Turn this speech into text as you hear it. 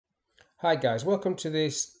Hi guys, welcome to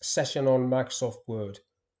this session on Microsoft Word.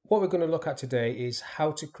 What we're going to look at today is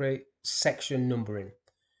how to create section numbering.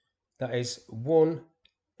 That is 1A,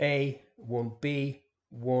 1B,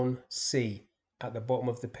 1C at the bottom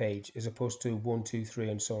of the page as opposed to 1, 2, 3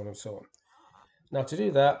 and so on and so on. Now to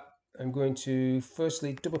do that, I'm going to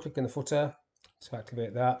firstly double click in the footer to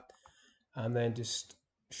activate that and then just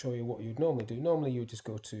show you what you'd normally do. Normally you would just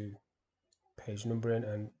go to page numbering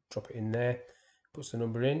and drop it in there, puts the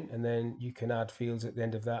number in, and then you can add fields at the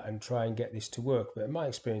end of that and try and get this to work. But in my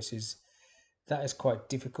experience is that is quite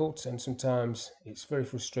difficult, and sometimes it's very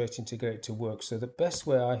frustrating to get it to work. So the best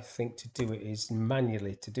way I think to do it is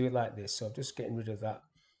manually, to do it like this. So I'm just getting rid of that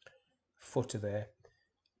footer there.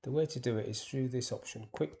 The way to do it is through this option,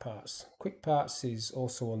 Quick Parts. Quick Parts is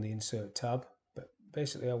also on the Insert tab, but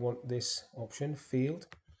basically I want this option, Field.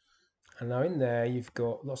 And now in there you've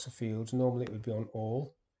got lots of fields. Normally it would be on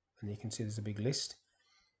all, and you can see there's a big list.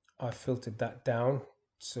 I've filtered that down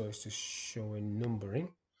so it's just showing numbering.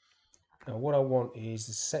 Now what I want is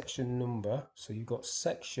the section number. So you've got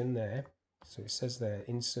section there, so it says there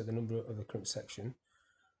insert the number of the current section.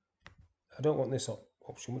 I don't want this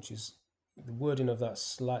option, which is the wording of that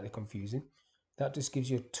slightly confusing. That just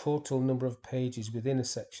gives you a total number of pages within a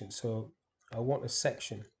section. So I want a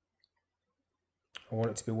section. I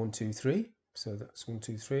want it to be 1, 2, 3. So that's 1,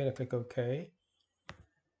 2, 3, and I click OK,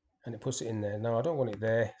 and it puts it in there. Now I don't want it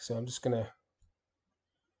there, so I'm just going to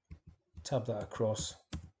tab that across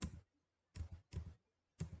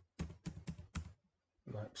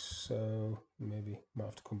like so. Maybe might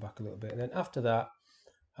have to come back a little bit, and then after that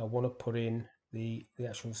I want to put in the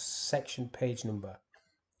actual section page number.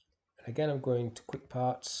 And again I'm going to Quick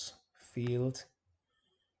Parts, Field,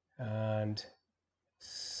 and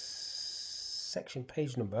section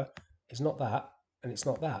page number is not that, and it's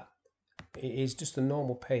not that. It is just a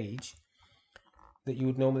normal page that you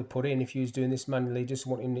would normally put in if you was doing this manually, just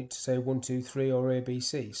wanting it to say 1, 2, 3 or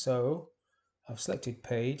ABC. So I've selected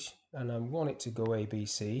page and I want it to go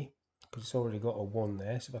ABC because it's already got a 1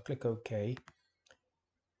 there. So if I click OK,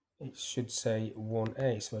 it should say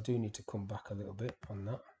 1A. So I do need to come back a little bit on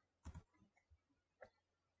that.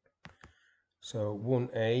 So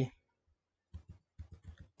 1A,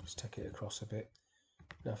 just take it across a bit.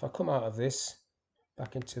 Now if I come out of this,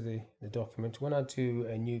 back into the document, when I do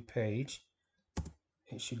a new page,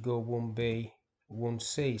 it should go 1B,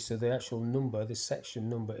 1C. So the actual number, the section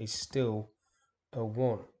number, is still a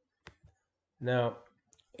 1. Now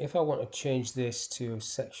if I want to change this to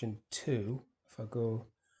section 2, if I go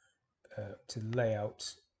to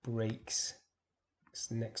layout, breaks, it's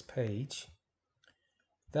the next page,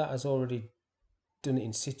 that has already done it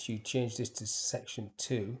in situ, changed this to section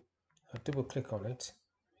 2. I double click on it,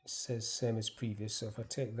 it says same as previous. So if I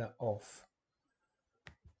take that off,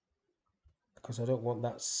 because I don't want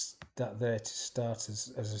that there to start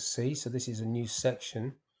as a C, so this is a new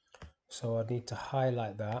section, so I need to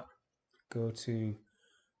highlight that, go to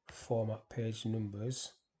format page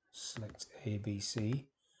numbers, select ABC,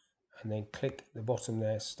 and then click the bottom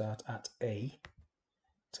there, start at A.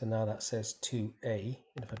 So now that says 2A,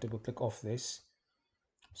 and if I double click off this,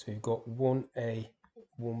 so you've got 1A,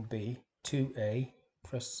 1B, 2A,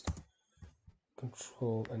 press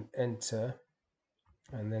Control and Enter,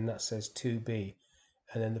 and then that says 2B.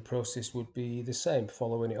 And then the process would be the same,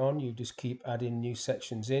 following it on, you just keep adding new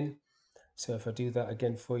sections in. So if I do that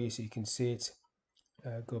again for you so you can see it,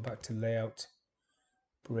 go back to layout,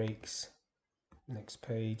 breaks, next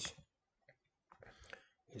page,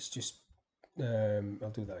 it's just I'll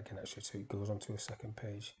do that again actually so it goes on to a second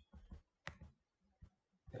page.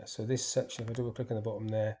 Yeah, so this section, if I double click on the bottom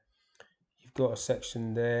there, you've got a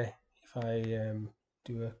section there. If I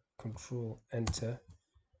do a Control Enter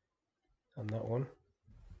on that one,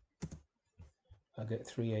 I get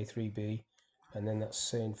 3A, 3B, and then that's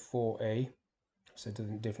saying 4A, so it's a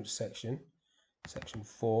different section. Section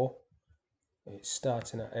 4, it's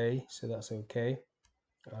starting at A, so that's okay.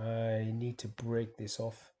 I need to break this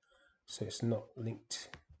off so it's not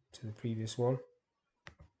linked to the previous one,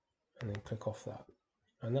 and then click off that.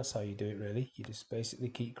 And that's how you do it really. You just basically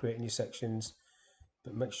keep creating your sections,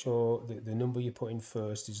 but make sure that the number you put in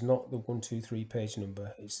first is not the 1, 2, 3 page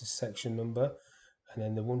number, it's the section number, and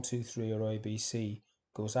then the 1, 2, 3 or ABC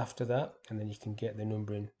goes after that, and then you can get the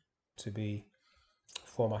numbering to be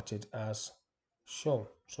formatted as shown.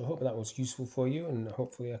 So I hope that was useful for you, and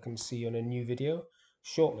hopefully I can see you on a new video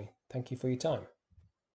shortly. Thank you for your time.